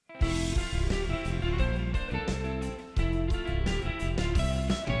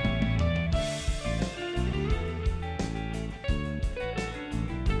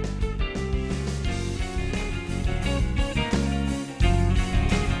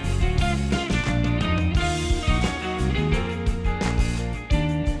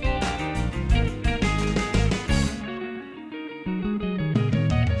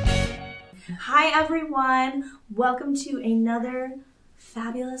Hi, everyone. Welcome to another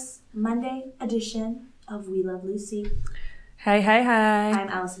fabulous Monday edition of We Love Lucy. Hey. I'm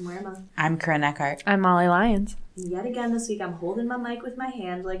Allison Werma. I'm Corinne Eckhart. I'm Molly Lyons. Yet again this week, I'm holding my mic with my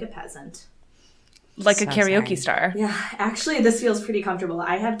hand like a peasant. Like so a karaoke star. Yeah, actually, this feels pretty comfortable.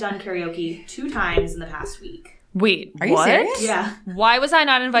 I have done karaoke 2 times in the past week. Wait, are you serious? Yeah. Why was I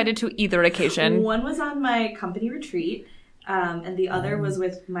not invited to either occasion? One was on my company retreat, and the other was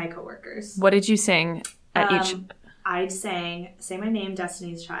with my coworkers. What did you sing at each? I sang Say My Name,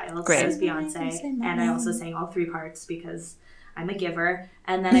 Destiny's Child. Great. I was Beyonce, and I also sang all 3 parts because I'm a giver.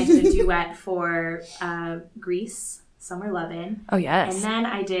 And then I did a duet for Grease, Summer Lovin'. Oh, yes. And then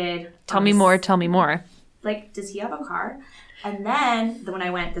I did... Tell me more. Like, does he have a car? And then when I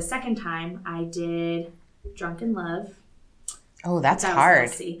went the second time, I did Drunken Love. Oh, that's hard.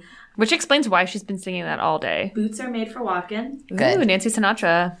 Messy. Which explains why she's been singing that all day. Boots Are Made for Walking. Good. Ooh, Nancy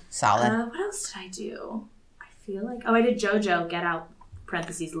Sinatra. Solid. What else did I do? I feel like... Oh, I did JoJo, Get Out,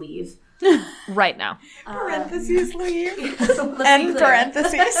 parentheses, Leave. Right now. Parentheses, leave. And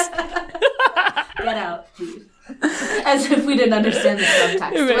parentheses. Get out, leave. As if we didn't understand the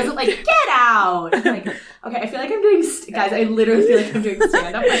subtext. It wasn't like, get out! I'm like, okay, I feel like I'm doing... Guys, I literally feel like I'm doing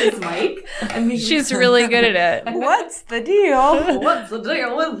stand-up with this mic. She's really good at it. What's the deal? What's the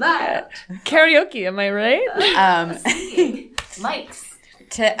deal with that? Karaoke, am I right? Mics.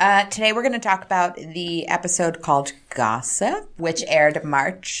 Today we're going to talk about the episode called Gossip, which aired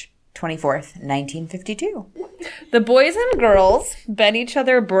March 24th, 1952. The boys and girls bed each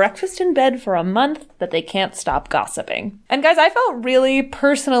other breakfast in bed for a month, but they can't stop gossiping. And guys, I felt really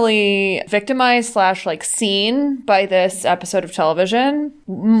personally victimized / seen by this episode of television.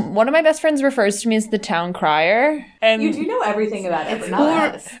 One of my best friends refers to me as the town crier. And You do know everything about it, but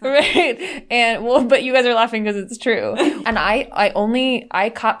not us. Right. And but you guys are laughing because it's true. And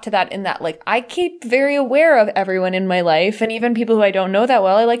I cop to that in that, I keep very aware of everyone in my life, and even people who I don't know that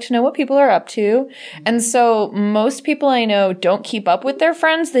well. I like to know what people are up to. And so most people I know don't keep up with their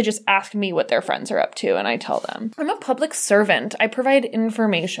friends. They just ask me what their friends are up to, and I tell them. I'm a public servant. I provide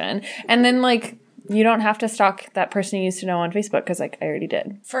information. And then, you don't have to stalk that person you used to know on Facebook because, I already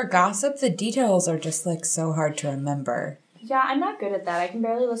did. For gossip, the details are just, so hard to remember. Yeah, I'm not good at that. I can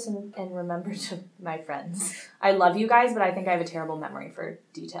barely listen and remember to my friends. I love you guys, but I think I have a terrible memory for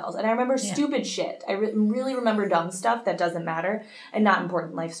details. And I remember stupid shit. I really remember dumb stuff that doesn't matter and not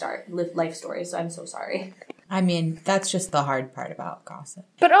important life stories, so I'm so sorry. I mean, that's just the hard part about gossip.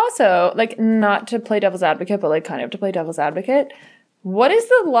 But also, not to play devil's advocate, but, kind of to play devil's advocate, what is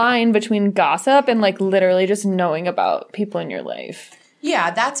the line between gossip and, literally just knowing about people in your life?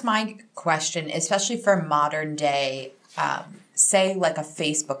 Yeah, that's my question, especially for modern day, say, a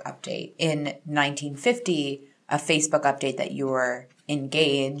Facebook update. In 1950, a Facebook update that you were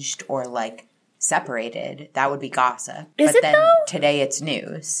engaged or, separated, that would be gossip. Is it, though? Today it's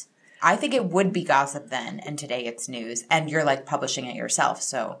news. I think it would be gossip then, and today it's news. And you're, publishing it yourself,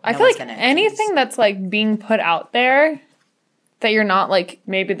 so I feel anything that's, being put out there that you're not,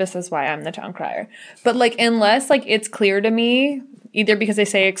 maybe this is why I'm the town crier. But, unless, it's clear to me, either because they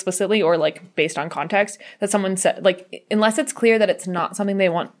say explicitly or, based on context, that someone said, unless it's clear that it's not something they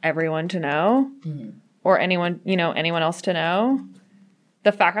want everyone to know or anyone else to know,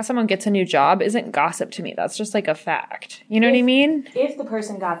 the fact that someone gets a new job isn't gossip to me. That's just, a fact. You know what I mean? If the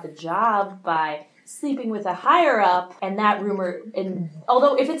person got the job by sleeping with a higher up and that rumor, and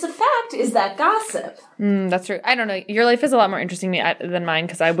although if it's a fact, is that gossip? That's true. I don't know. Your life is a lot more interesting than mine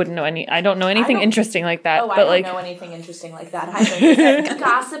because I don't know anything interesting like that. I don't know anything interesting like that either.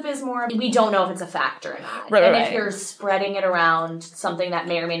 Gossip is more, we don't know if it's a fact or not. Right, if you're spreading it around, something that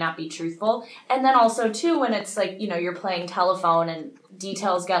may or may not be truthful. And then also, too, when it's you're playing telephone and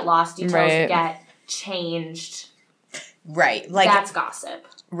details get lost, details get changed. Right. That's gossip.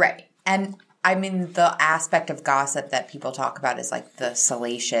 Right. And I mean, the aspect of gossip that people talk about is the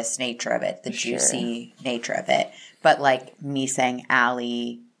salacious nature of it, the juicy nature of it. But me saying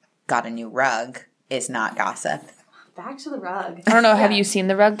Allie got a new rug is not gossip. Back to the rug. I don't know. Yeah. Have you seen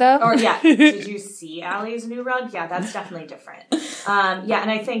the rug though? Or did you see Allie's new rug? Yeah, that's definitely different. And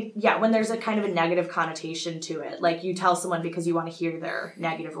I think when there's a kind of a negative connotation to it, you tell someone because you want to hear their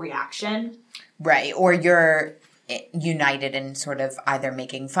negative reaction, right? Or you're united in sort of either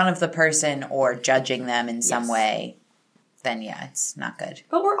making fun of the person or judging them in some way, then it's not good.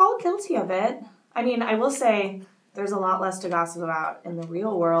 But we're all guilty of it. I mean, I will say there's a lot less to gossip about in the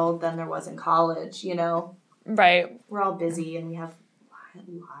real world than there was in college, Right. We're all busy and we have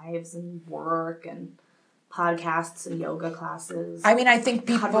lives and work and podcasts and yoga classes. I mean, I think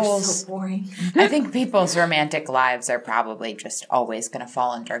God, we're so boring. I think people's romantic lives are probably just always going to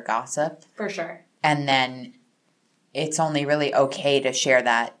fall under gossip. For sure. And then it's only really okay to share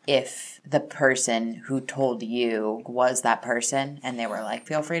that if the person who told you was that person and they were like,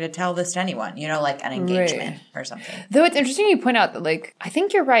 feel free to tell this to anyone, you know, like an engagement or something. Though it's interesting you point out that, like, I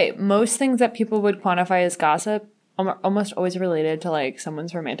think you're right. Most things that people would quantify as gossip are almost always related to, like,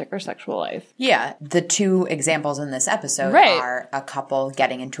 someone's romantic or sexual life. Yeah. The two examples in this episode are a couple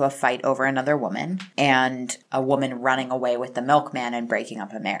getting into a fight over another woman and a woman running away with the milkman and breaking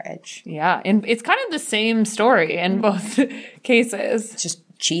up a marriage. Yeah. And it's kind of the same story in both cases. It's just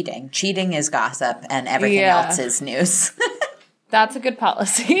cheating. Cheating is gossip and everything else is news. That's a good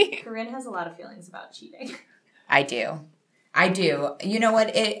policy. Corinne has a lot of feelings about cheating. I do. You know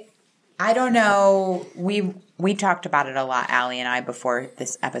what? I don't know. We talked about it a lot, Allie and I, before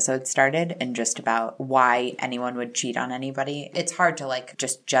this episode started, and just about why anyone would cheat on anybody. It's hard to, like,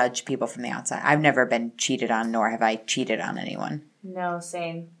 just judge people from the outside. I've never been cheated on, nor have I cheated on anyone. No,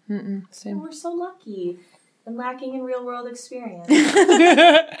 same. Same. We're so lucky and lacking in real world experience. Although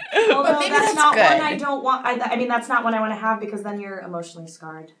that's not good. one I don't want. I mean, that's not one I want to have because then you're emotionally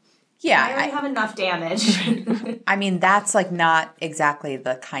scarred. Yeah. I already have enough damage. I mean, that's, like, not exactly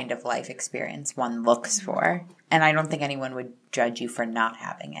the kind of life experience one looks for. And I don't think anyone would judge you for not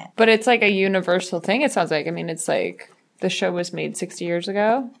having it. But it's like a universal thing, it sounds like. I mean, it's like the show was made 60 years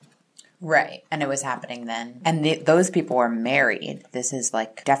ago. Right. And it was happening then. And those people were married. This is,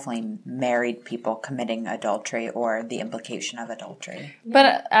 like, definitely married people committing adultery or the implication of adultery.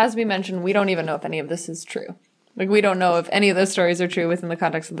 But as we mentioned, we don't even know if any of this is true. Like, we don't know if any of those stories are true within the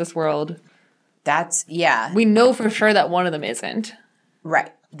context of this world. We know for sure that one of them isn't.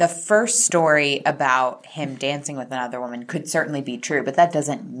 Right. The first story about him dancing with another woman could certainly be true, but that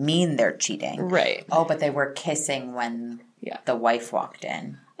doesn't mean they're cheating. Right. Oh, but they were kissing when the wife walked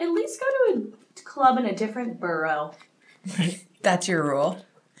in. At least go to a club in a different borough. That's your rule.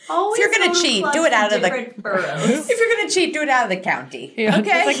 Always if you're going to cheat, do it out of different boroughs. If you're going to cheat, do it out of the county. Yeah,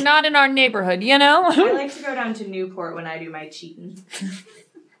 okay. It's like not in our neighborhood, you know? I like to go down to Newport when I do my cheating.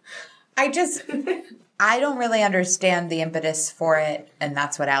 I don't really understand the impetus for it, and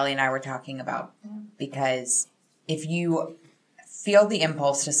that's what Allie and I were talking about. Because if you feel the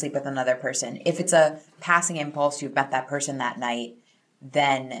impulse to sleep with another person, if it's a passing impulse, you've met that person that night,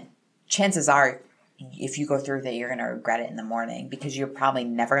 then chances are, if you go through that, you're going to regret it in the morning because you're probably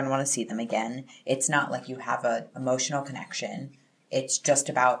never going to want to see them again. It's not like you have an emotional connection. It's just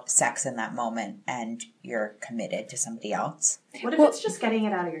about sex in that moment, and you're committed to somebody else. What if it's just getting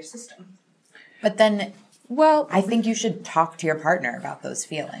it out of your system? But then, I think you should talk to your partner about those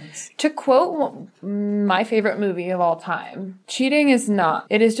feelings. To quote my favorite movie of all time, cheating is not.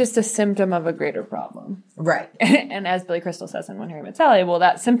 It is just a symptom of a greater problem. Right. And as Billy Crystal says in When Harry Met Sally, well,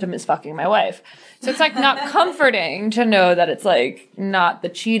 that symptom is fucking my wife. So it's, like, not comforting to know that it's, like, not the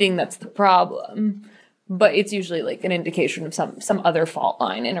cheating that's the problem. But it's usually, like, an indication of some other fault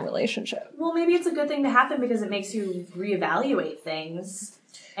line in a relationship. Well, maybe it's a good thing to happen because it makes you reevaluate things.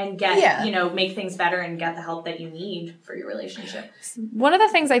 And get, make things better and get the help that you need for your relationship. One of the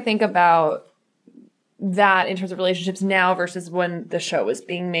things I think about that in terms of relationships now versus when the show was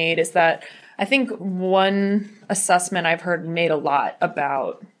being made is that I think one assessment I've heard made a lot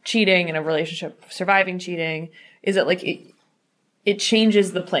about cheating in a relationship, surviving cheating, is that, like, it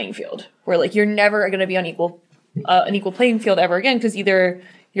changes the playing field. Where, like, you're never going to be on an equal playing field ever again because either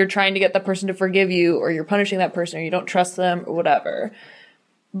you're trying to get the person to forgive you or you're punishing that person or you don't trust them or whatever.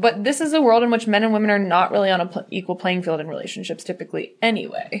 But this is a world in which men and women are not really on an equal playing field in relationships typically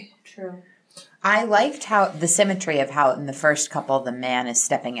anyway. True. I liked how the symmetry of how in the first couple the man is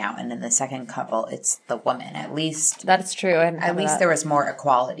stepping out and in the second couple it's the woman. At least that's true. At least there was more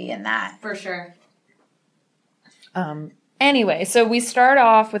equality in that. For sure. Anyway, so we start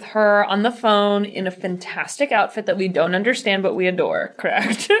off with her on the phone in a fantastic outfit that we don't understand but we adore,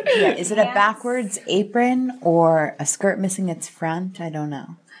 correct? Yeah, is it a backwards apron or a skirt missing its front? I don't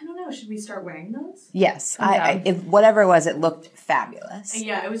know. Should we start wearing those? Yes. Whatever it was, it looked fabulous.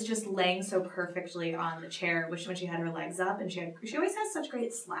 Yeah, it was just laying so perfectly on the chair, when she had her legs up, and she always has such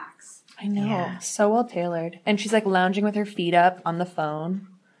great slacks. I know. Yeah. So well tailored. And she's, like, lounging with her feet up on the phone.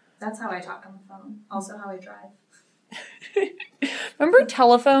 That's how I talk on the phone. Also how I drive. Remember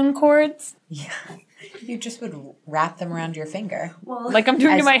telephone cords? Yeah. You just would wrap them around your finger. Well, like I'm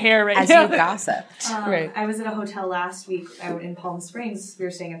doing to my hair right now. As you gossiped. Right. I was at a hotel last week out in Palm Springs. We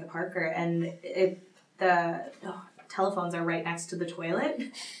were staying at the Parker, and telephones are right next to the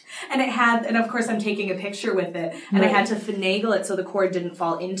toilet. And of course I'm taking a picture with it, and I had to finagle it so the cord didn't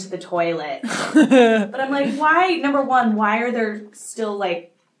fall into the toilet. But I'm like, why, number one, why are there still,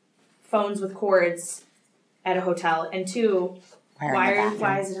 like, phones with cords at a hotel? And two,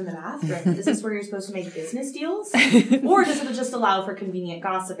 why is it in the bathroom? Is this where you're supposed to make business deals? Or does it just allow for convenient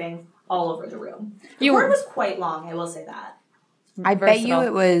gossiping all over the room? The cord was quite long, I will say that. I bet you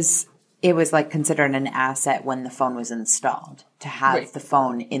it was like considered an asset when the phone was installed to have the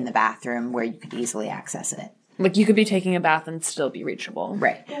phone in the bathroom where you could easily access it. Like, you could be taking a bath and still be reachable.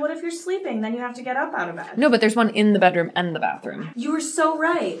 Right. Well, what if you're sleeping? Then you have to get up out of bed. No, but there's one in the bedroom and the bathroom. You were so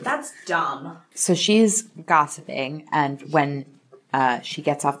right. That's dumb. So she's gossiping, and when she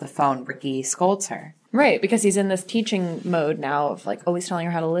gets off the phone, Ricky scolds her. Right, because he's in this teaching mode now of, like, always telling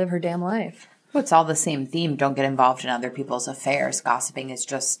her how to live her damn life. Well, it's all the same theme. Don't get involved in other people's affairs. Gossiping is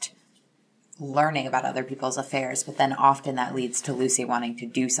just learning about other people's affairs, but then often that leads to Lucy wanting to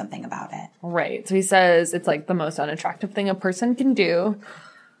do something about it. Right. So he says it's like the most unattractive thing a person can do.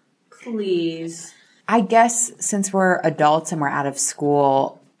 Please. I guess since we're adults and we're out of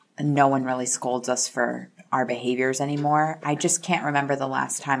school, no one really scolds us for our behaviors anymore. I just can't remember the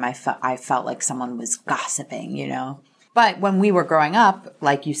last time I felt like someone was gossiping, you know? But when we were growing up,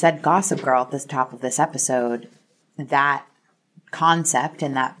 like you said, Gossip Girl at the top of this episode, that concept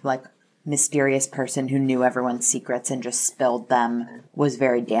and that, like, mysterious person who knew everyone's secrets and just spilled them was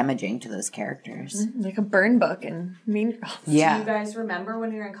very damaging to those characters. Like a burn book in Mean Girls. Yeah. Do you guys remember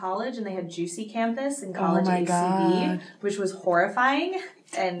when we were in college and they had Juicy Campus and College my ACB, God. which was horrifying?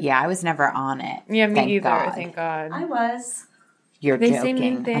 And Yeah, I was never on it. Yeah, me Thank either. God. Thank God. I was. You're They say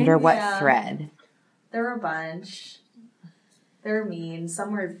mean joking. things? Under what Yeah. thread? There were a bunch. They were mean.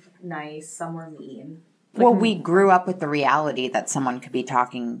 Some were nice. Some were mean. Well, we grew up with the reality that someone could be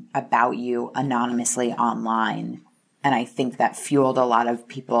talking about you anonymously online. And I think that fueled a lot of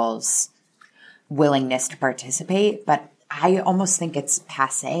people's willingness to participate. But I almost think it's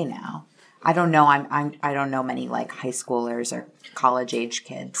passé now. I don't know. I don't know many, like, high schoolers or college age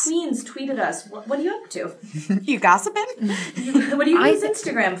kids. Tweens tweeted us. What are you up to? You gossiping? What do you use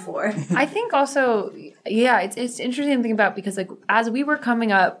Instagram for? I think also, yeah, it's interesting to think about because, like, as we were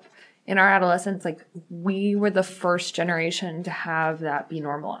coming up in our adolescence, like, we were the first generation to have that be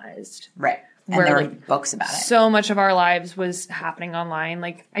normalized. Right. And Where, there were like, books about it. So much of our lives was happening online.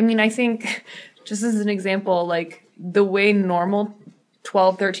 Like, I mean, I think, just as an example, like, the way normal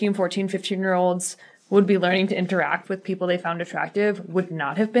 12, 13, 14, 15-year-olds would be learning to interact with people they found attractive would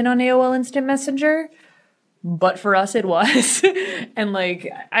not have been on AOL Instant Messenger. But for us, it was. And,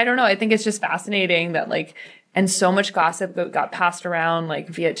 like, I don't know. I think it's just fascinating that, like, and so much gossip that got passed around, like,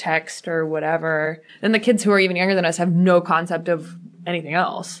 via text or whatever. And the kids who are even younger than us have no concept of anything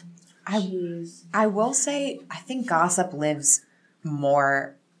else. I will say, I think gossip lives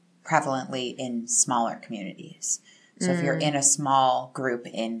more prevalently in smaller communities. So if you're in a small group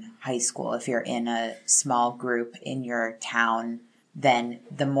in high school, if you're in a small group in your town, then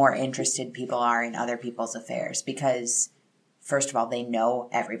the more interested people are in other people's affairs because, first of all, they know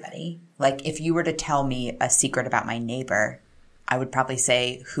everybody. Like, if you were to tell me a secret about my neighbor, I would probably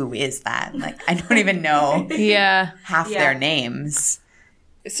say, who is that? Like, I don't even know half their names.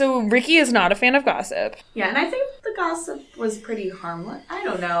 So Ricky is not a fan of gossip. Yeah, and I think the gossip was pretty harmless. I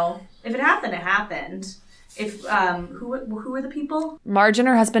don't know. If it happened, it happened. If who were the people? Marge and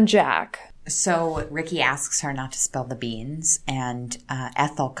her husband Jack. So Ricky asks her not to spill the beans, and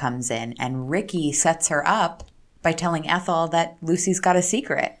Ethel comes in, and Ricky sets her up by telling Ethel that Lucy's got a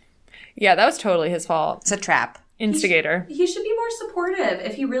secret. Yeah, that was totally his fault. It's a trap. Instigator. He should be more supportive.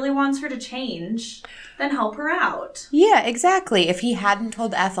 If he really wants her to change, then help her out. Yeah, exactly. If he hadn't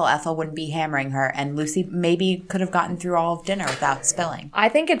told Ethel, Ethel wouldn't be hammering her, and Lucy maybe could have gotten through all of dinner without spilling. I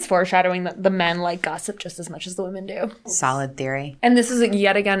think it's foreshadowing that the men like gossip just as much as the women do. Solid theory. And this is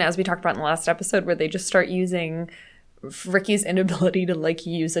yet again, as we talked about in the last episode, where they just start using Ricky's inability to, like,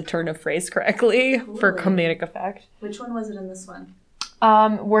 use a turn of phrase correctly for comedic effect. Which one was it in this one?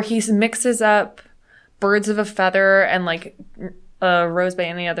 Where he mixes up birds of a feather and, like, a rose by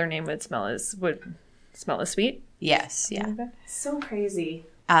any other name would smell as sweet. Yes, yeah. So crazy.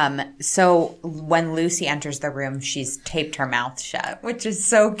 So when Lucy enters the room, she's taped her mouth shut, which is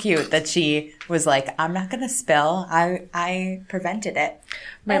so cute that she was like, I'm not going to spill. I prevented it.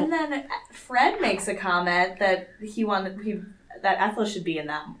 And then Fred makes a comment that that Ethel should be in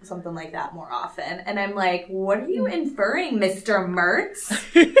that something like that more often. And I'm like, what are you inferring, Mr. Mertz?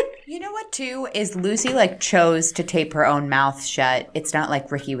 You know what, too, is Lucy, like, chose to tape her own mouth shut. It's not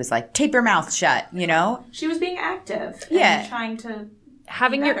like Ricky was like, tape your mouth shut, you know? She was being active. Yeah. And trying to...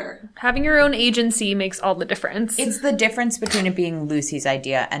 having your own agency makes all the difference. It's the difference between it being Lucy's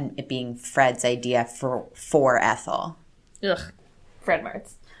idea and it being Fred's idea for Ethel. Ugh. Fred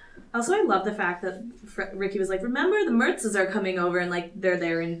Martz. Also, I love the fact that Ricky was like, remember, the Mertzes are coming over, and, like, they're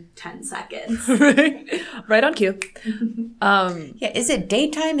there in 10 seconds. Right on cue. Yeah, is it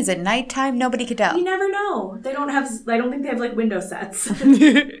daytime? Is it nighttime? Nobody could tell. You never know. I don't think they have, like, window sets.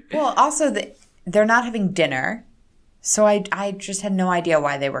 Well, also, they're not having dinner, so I just had no idea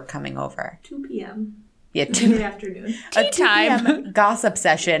why they were coming over. 2 p.m. Yeah, in the afternoon. A 2 p.m. gossip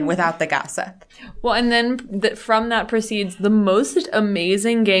session without the gossip. Well, and then from that proceeds the most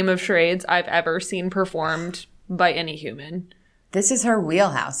amazing game of charades I've ever seen performed by any human. This is her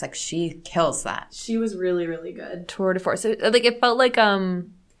wheelhouse. Like, she kills that. She was really, really good. Tour de force. It felt like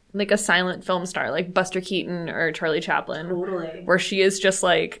a silent film star, like Buster Keaton or Charlie Chaplin. Totally. Where she is just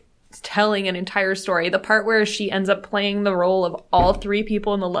like telling an entire story. The part where she ends up playing the role of all 3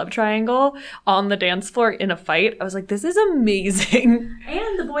 people in the love triangle on the dance floor in a fight. I was like, this is amazing.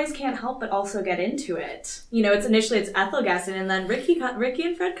 And the boys can't help but also get into it. You know, it's Ethel guessing, and then Ricky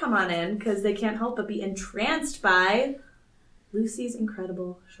and Fred come on in because they can't help but be entranced by Lucy's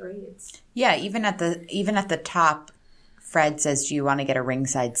incredible charades. Yeah, even at the top, Fred says, do you want to get a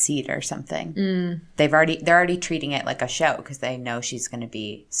ringside seat or something? They're already treating it like a show because they know she's going to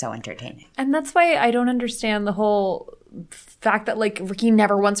be so entertaining. And that's why I don't understand the whole fact that, like, Ricky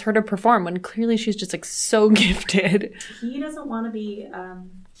never wants her to perform when clearly she's just, like, so gifted. He doesn't want to be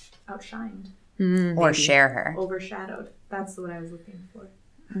outshined. Or share her. Overshadowed. That's what I was looking for.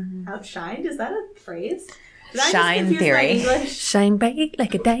 Outshined? Is that a phrase? Shine theory. Shine bright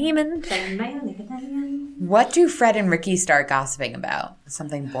like a diamond. Shine bright like a diamond. What do Fred and Ricky start gossiping about?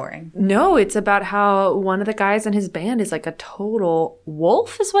 Something boring. No, it's about how one of the guys in his band is like a total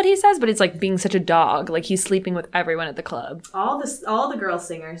wolf, is what he says, but it's like being such a dog. Like he's sleeping with everyone at the club. All the girl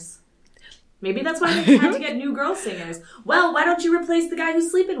singers. Maybe that's why they had to get new girl singers. Well, why don't you replace the guy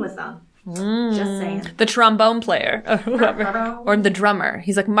who's sleeping with them? Just saying. The trombone player or whoever. Or the drummer.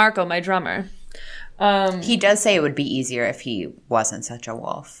 He's like, Marco, my drummer. He does say it would be easier if he wasn't such a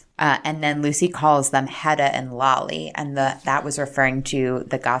wolf. And then Lucy calls them Hedda and Lolly, and that was referring to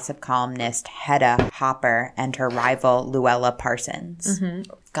the gossip columnist Hedda Hopper and her rival Luella Parsons.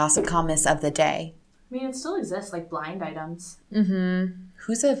 Gossip columnist of the day. I mean, it still exists, like blind items.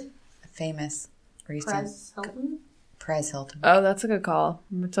 Who's a famous recent? Perez Hilton. Oh, that's a good call.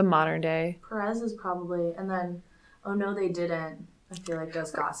 It's a modern day. Perez is probably, and then, oh no, they didn't. I feel like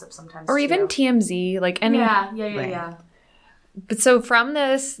does gossip sometimes. Or even TMZ, like any. Yeah. But so from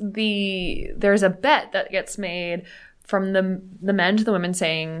this, there's a bet that gets made from the men to the women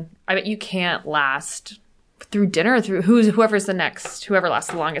saying, I bet you can't last through dinner, through whoever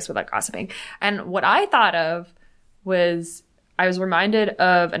lasts the longest without gossiping. And what I thought of was, I was reminded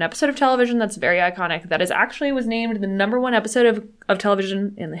of an episode of television that's very iconic that was named the #1 episode of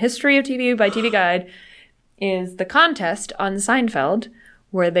television in the history of TV by TV Guide, is the contest on Seinfeld,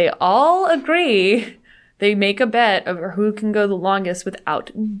 where they all agree, they make a bet over who can go the longest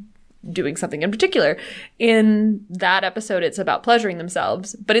without doing something in particular. In that episode, it's about pleasuring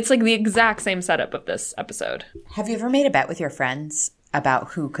themselves, but it's like the exact same setup of this episode. Have you ever made a bet with your friends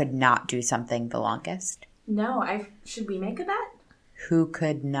about who could not do something the longest? No, should we make a bet? Who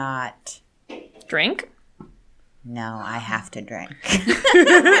could not drink? No, I have to drink.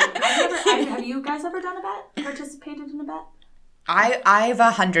 Have you guys ever done a bet? Participated in a bet? I've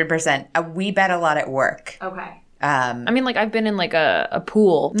 100%. We bet a lot at work. Okay. I mean, like, I've been in, like, a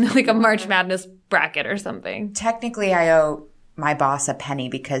pool, like a March Madness bracket or something. Technically, I owe my boss a penny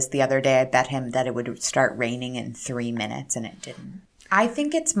because the other day I bet him that it would start raining in 3 minutes, and it didn't. I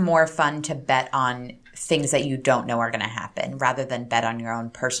think it's more fun to bet on things that you don't know are going to happen rather than bet on your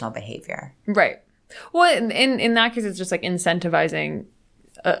own personal behavior. Right. Well, in that case, it's just like incentivizing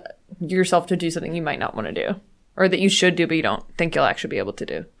yourself to do something you might not want to do, or that you should do but you don't think you'll actually be able to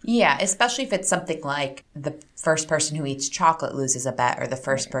do. Yeah, especially if it's something like the first person who eats chocolate loses a bet, or the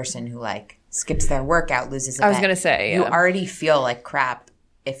first person who like skips their workout loses a bet. I was going to say, you already feel like crap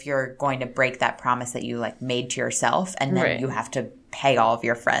if you're going to break that promise that you like made to yourself, and then you have to pay all of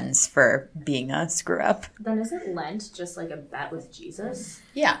your friends for being a screw up. Then isn't Lent just like a bet with Jesus?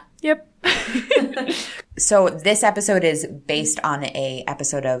 Yeah. Yep. So this episode is based on a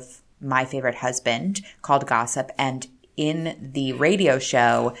episode of My Favorite Husband called Gossip, and in the radio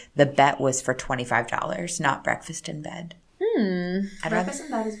show, the bet was for $25, not breakfast in bed. Breakfast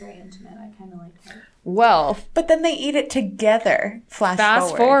in bed is very intimate. I kind of like that. Well, but then they eat it together.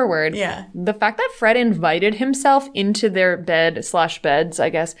 Fast forward. Yeah. The fact that Fred invited himself into their bed/beds, I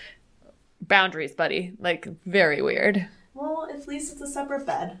guess, boundaries, buddy. Like, very weird. Well, at least it's a separate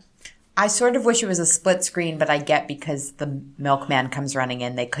bed. I sort of wish it was a split screen, but I get because the milkman comes running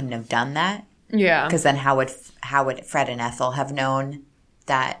in, they couldn't have done that. Yeah. Because then how would Fred and Ethel have known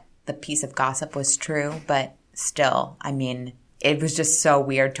that the piece of gossip was true? But still, I mean, it was just so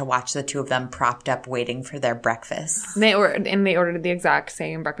weird to watch the two of them propped up waiting for their breakfast. They ordered the exact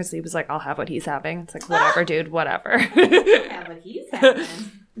same breakfast. He was like, I'll have what he's having. It's like, whatever, dude, whatever. Have what he's having.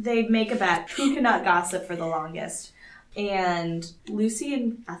 They make a bet. Who cannot gossip for the longest? And Lucy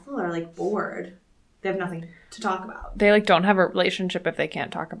and Ethel are, like, bored. They have nothing to talk about. They, like, don't have a relationship if they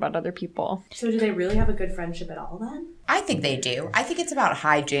can't talk about other people. So do they really have a good friendship at all, then? I think they do. I think it's about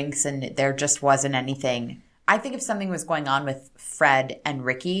hijinks and there just wasn't anything. I think if something was going on with Fred and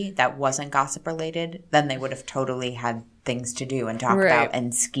Ricky that wasn't gossip related, then they would have totally had things to do and talk about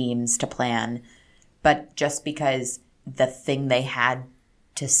and schemes to plan. But just because the thing they had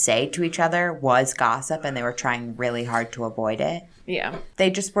to say to each other was gossip and they were trying really hard to avoid it. Yeah. They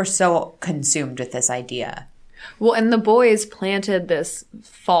just were so consumed with this idea. Well, and the boys planted this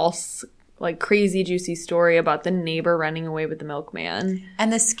false, like, crazy juicy story about the neighbor running away with the milkman.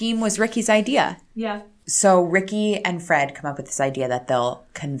 And the scheme was Ricky's idea. Yeah. So Ricky and Fred come up with this idea that they'll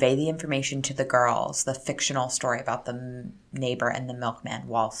convey the information to the girls, the fictional story about the neighbor and the milkman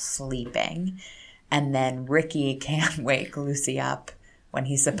while sleeping. And then Ricky can't wake Lucy up when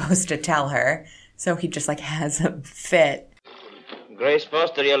he's supposed to tell her. So he just, like, has a fit. Grace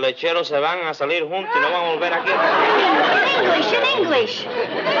Foster y el lechero se van a salir juntos y no van a volver aquí. In English.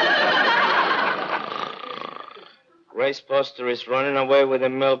 Grace Foster is running away with the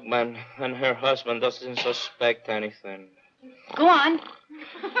milkman, and her husband doesn't suspect anything. Go on.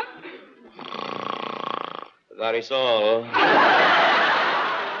 That is all.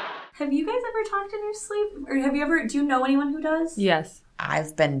 Have you guys ever talked in your sleep? Or do you know anyone who does? Yes.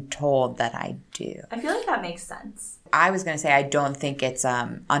 I've been told that I do. I feel like that makes sense. I was going to say I don't think it's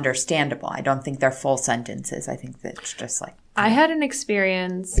understandable. I don't think they're full sentences. I think that it's just like... I had an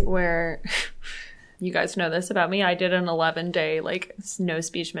experience where... You guys know this about me. I did an 11-day, like, no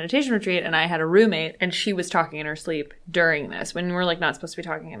speech meditation retreat, and I had a roommate, and she was talking in her sleep during this, when we're, like, not supposed to be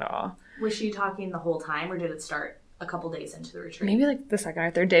talking at all. Was she talking the whole time, or did it start a couple days into the retreat? Maybe, like, the second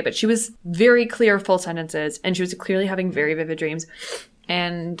or third day, but she was very clear, full sentences, and she was clearly having very vivid dreams.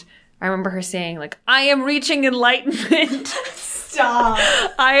 And I remember her saying, like, I am reaching enlightenment. Stop.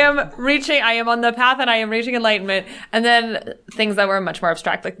 I am on the path and I am reaching enlightenment. And then things that were much more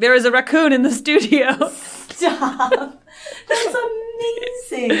abstract, like, there is a raccoon in the studio. Stop. That's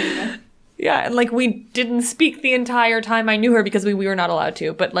amazing. Yeah, and, like, we didn't speak the entire time I knew her because we were not allowed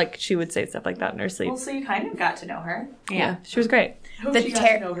to. But, like, she would say stuff like that in her sleep. Well, so you kind of got to know her. Yeah, she was great. I hope she got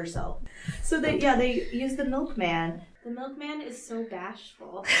to know herself. So, they use the milkman. The milkman is so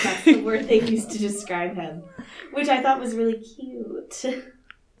bashful. That's the word they used to describe him, which I thought was really cute.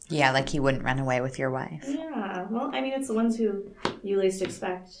 Yeah, like he wouldn't run away with your wife. Yeah, well, I mean, it's the ones who you least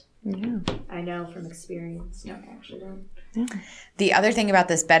expect. Yeah. I know from experience. No, I actually don't. Yeah. The other thing about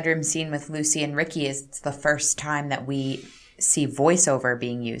this bedroom scene with Lucy and Ricky is it's the first time that we see voiceover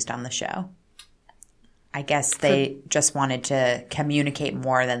being used on the show. I guess they just wanted to communicate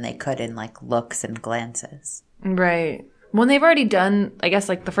more than they could in, like, looks and glances. Right. Well, they've already done, I guess,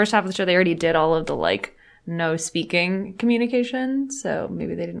 like, the first half of the show, they already did all of the, like, no speaking communication. So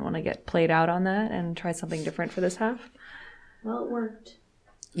maybe they didn't want to get played out on that and try something different for this half. Well, it worked.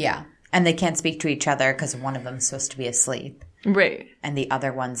 Yeah. And they can't speak to each other because one of them's supposed to be asleep. Right. And the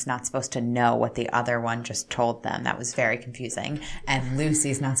other one's not supposed to know what the other one just told them. That was very confusing. And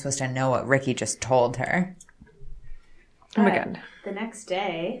Lucy's not supposed to know what Ricky just told her. Oh my God. The next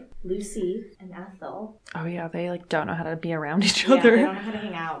day, Lucy and Ethel... Oh yeah, they, like, don't know how to be around each Yeah, other. they don't know how to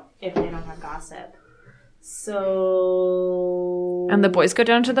hang out if they don't have gossip. So... And the boys go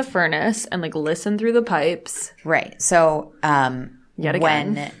down to the furnace and, like, listen through the pipes. Right. So, Yet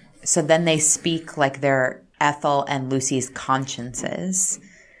again. So then they speak like they're Ethel and Lucy's consciences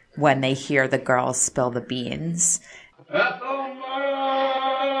when they hear the girls spill the beans. Ethel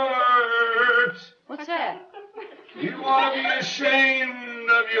Mertz! What's that? You ought to be ashamed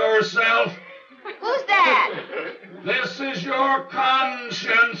of yourself. Who's that? This is your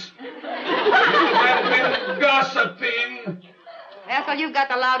conscience. You have been gossiping. Ethel, you've got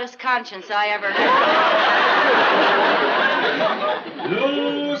the loudest conscience I ever heard.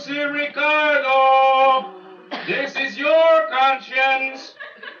 Lucy Ricardo, this is your conscience.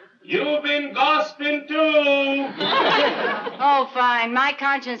 You've been gossiping too. Oh, fine. My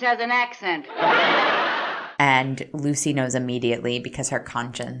conscience has an accent. And Lucy knows immediately because her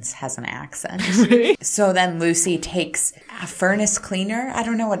conscience has an accent. So then Lucy takes a furnace cleaner. I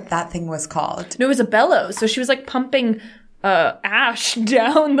don't know what that thing was called. No, it was a bellows. So she was, like, pumping ash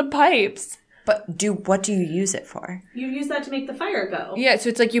down the pipes. But what do you use it for? You use that to make the fire go. Yeah, so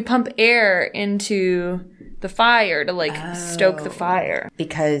it's like you pump air into the fire to like stoke the fire.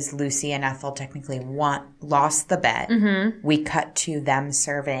 Because Lucy and Ethel technically lost the bet. Mm-hmm. We cut to them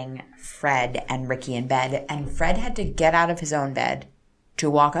serving Fred and Ricky in bed, and Fred had to get out of his own bed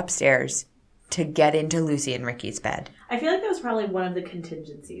to walk upstairs to get into Lucy and Ricky's bed. I feel like that was probably one of the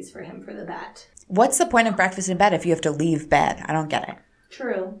contingencies for him for the bet. What's the point of breakfast in bed if you have to leave bed? I don't get it.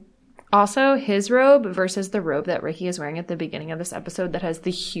 True. Also, his robe versus the robe that Ricky is wearing at the beginning of this episode that has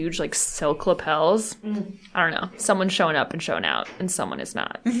the huge, like, silk lapels. I don't know. Someone's showing up and showing out, and someone is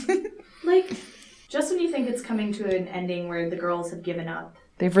not. Like, just when you think it's coming to an ending where the girls have given up.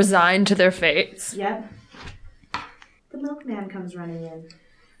 They've resigned to their fates. Yep. The milkman comes running in.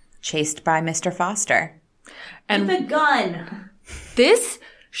 Chased by Mr. Foster. And with a gun. This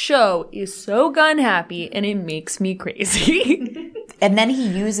show is so gun happy, and it makes me crazy. And then he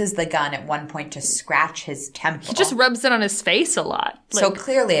uses the gun at one point to scratch his temple. He just rubs it on his face a lot. So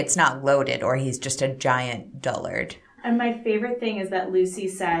clearly it's not loaded, or he's just a giant dullard. And my favorite thing is that Lucy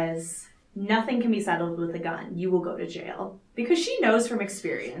says, nothing can be settled with a gun. You will go to jail. Because she knows from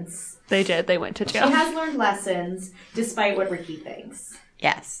experience. They did. They went to jail. She has learned lessons, despite what Ricky thinks.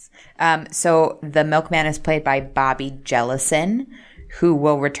 Yes. So the milkman is played by Bobby Jellison, who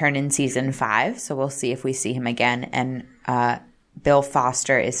will return in season 5. So we'll see if we see him again. And Bill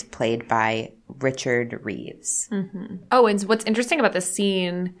Foster is played by Richard Reeves. Mm-hmm. Oh, and what's interesting about this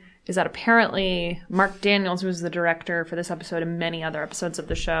scene is that apparently Mark Daniels was the director for this episode and many other episodes of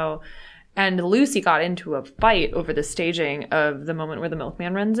the show. And Lucy got into a fight over the staging of the moment where the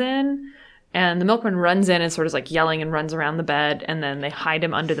milkman runs in. And the milkman runs in and sort of like yelling and runs around the bed. And then they hide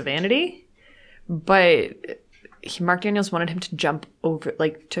him under the vanity. But Mark Daniels wanted him to jump over,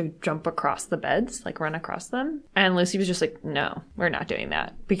 like, to jump across the beds, like, run across them. And Lucy was just like, no, we're not doing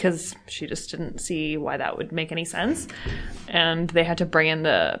that. Because she just didn't see why that would make any sense. And they had to bring in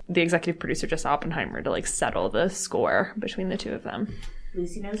the executive producer, Jess Oppenheimer, to, like, settle the score between the two of them.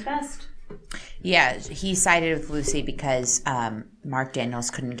 Lucy knows best. Yeah, he sided with Lucy because Mark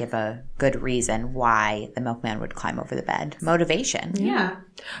Daniels couldn't give a good reason why the milkman would climb over the bed. Motivation. Yeah.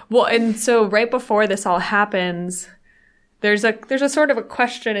 Well, and so right before this all happens, there's a sort of a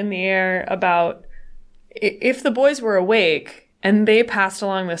question in the air about if the boys were awake and they passed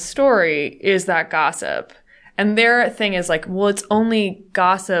along this story, is that gossip? And their thing is like, well, it's only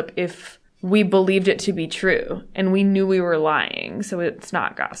gossip if we believed it to be true and we knew we were lying, so it's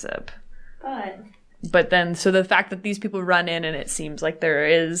not gossip. But then, so the fact that these people run in and it seems like there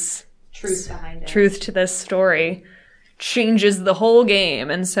is truth behind it, truth to this story, changes the whole game.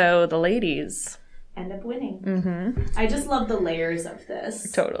 And so the ladies end up winning. Mm-hmm. I just love the layers of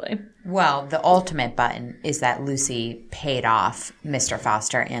this. Totally. Well, the ultimate button is that Lucy paid off Mr.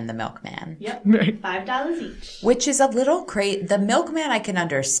 Foster and the milkman. Yep. Right. $5 each. Which is a little crazy. The milkman I can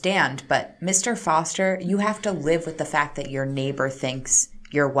understand, but Mr. Foster, you have to live with the fact that your neighbor thinks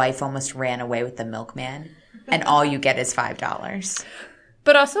your wife almost ran away with the milkman, and all you get is $5.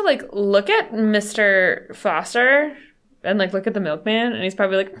 But also, like, look at Mr. Foster and, like, look at the milkman, and he's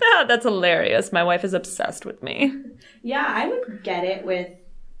probably like, that's hilarious. My wife is obsessed with me. Yeah, I would get it with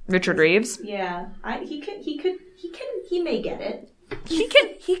Richard Reeves. Yeah, he may get it. He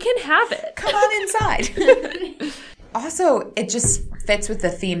can have it. Come on inside. Also, it just fits with the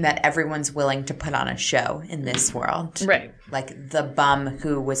theme that everyone's willing to put on a show in this world. Right. Like the bum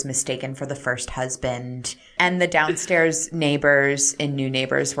who was mistaken for the first husband, and the downstairs neighbors in New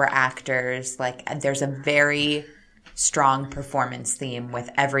Neighbors were actors. Like, there's a very strong performance theme with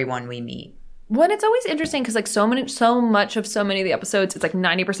everyone we meet. Well, and it's always interesting because, like, so many of the episodes, it's like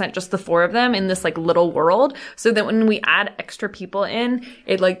 90% just the four of them in this, like, little world. So that when we add extra people in,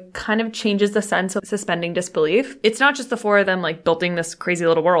 it, like, kind of changes the sense of suspending disbelief. It's not just the four of them, like, building this crazy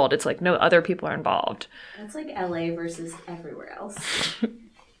little world. It's like, no, other people are involved. That's like LA versus everywhere else.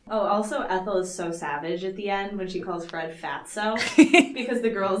 Oh, also Ethel is so savage at the end when she calls Fred fatso because the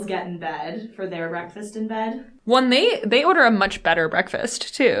girls get in bed for their breakfast in bed. One, they order a much better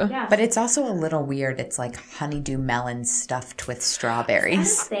breakfast too. Yeah. But it's also a little weird. It's like honeydew melon stuffed with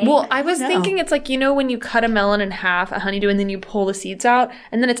strawberries. Well, I was thinking it's like, you know, when you cut a melon in half, a honeydew, and then you pull the seeds out,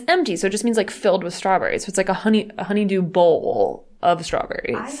 and then it's empty, so it just means like filled with strawberries. So it's like a honeydew bowl of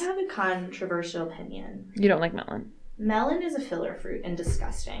strawberries. I have a controversial opinion. You don't like melon? Melon is a filler fruit and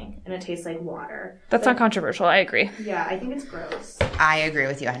disgusting, and it tastes like water. That's not controversial. I agree. Yeah, I think it's gross. I agree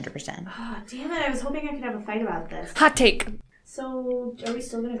with you 100%. Oh, damn it. I was hoping I could have a fight about this. Hot take. So, are we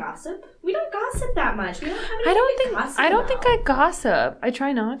still gonna gossip? We don't gossip that much. We don't have I don't think I gossip. I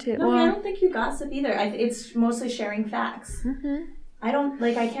try not to. No, I don't think you gossip either. It's mostly sharing facts. Mm-hmm. I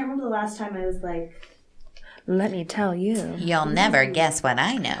can't remember the last time I was like, let me tell you. You'll never guess what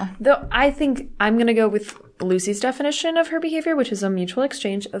I know. Though I think I'm going to go with Lucy's definition of her behavior, which is a mutual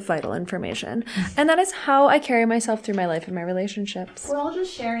exchange of vital information. And that is how I carry myself through my life and my relationships. we're all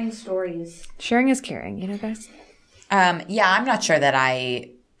just sharing stories. Sharing is caring, guys? Yeah, I'm not sure that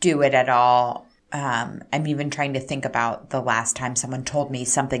I do it at all. I'm even trying to think about the last time someone told me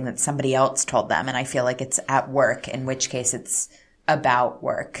something that somebody else told them, and I feel like it's at work, in which case it's about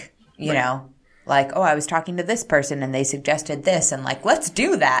work, you know? Like, oh, I was talking to this person and they suggested this, and like, let's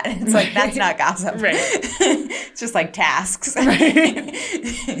do that. It's like, that's not gossip. Right. It's just like tasks.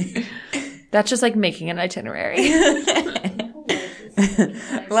 Right. That's just like making an itinerary.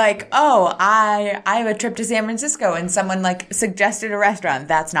 Like, oh, I have a trip to San Francisco and someone like suggested a restaurant.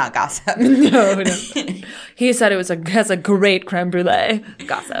 That's not gossip. No. He said has a great creme brulee.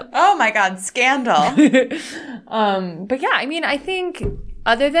 Gossip. Oh my God, scandal. But yeah, I mean, I think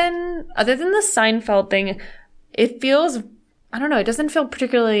other than the Seinfeld thing, it feels, I don't know, it doesn't feel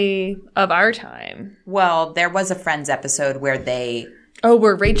particularly of our time. Well, there was a Friends episode where they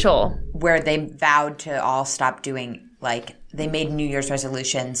vowed to all stop doing, like, they made New Year's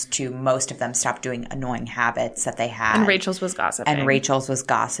resolutions to most of them stop doing annoying habits that they had. And Rachel's was gossiping.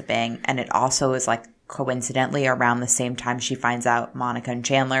 And it also was like coincidentally around the same time she finds out Monica and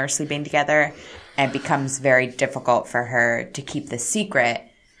Chandler are sleeping together, and it becomes very difficult for her to keep the secret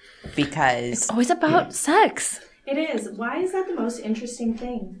because it's always about sex. It is. Why is that the most interesting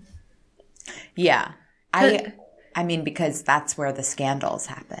thing? Yeah. I mean, because that's where the scandals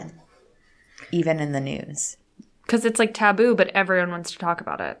happen, even in the news. Because it's like taboo, but everyone wants to talk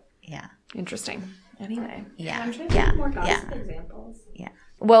about it. Yeah. Interesting. Anyway. Yeah. I'm trying to think more gossip examples. Yeah.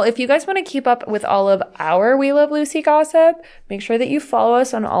 Well, if you guys want to keep up with all of our We Love Lucy gossip, make sure that you follow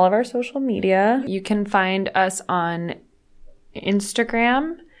us on all of our social media. You can find us on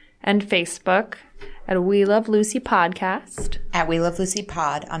Instagram and Facebook at We Love Lucy Podcast. At We Love Lucy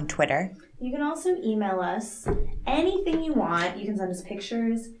Pod on Twitter. You can also email us anything you want. You can send us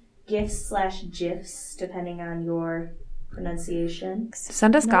pictures, GIFs/GIFs, depending on your pronunciation.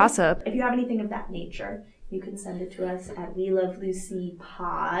 Send us gossip. If you have anything of that nature, you can send it to us at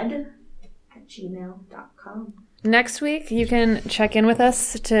welovelucypod@gmail.com. Next week, you can check in with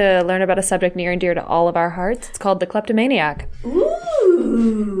us to learn about a subject near and dear to all of our hearts. It's called the kleptomaniac.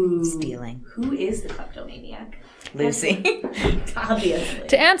 Ooh! Stealing. Who is the kleptomaniac? Lucy. Obviously.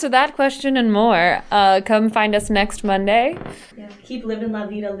 To answer that question and more, come find us next Monday. Yeah. Keep living La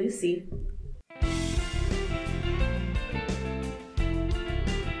Vida Lucy.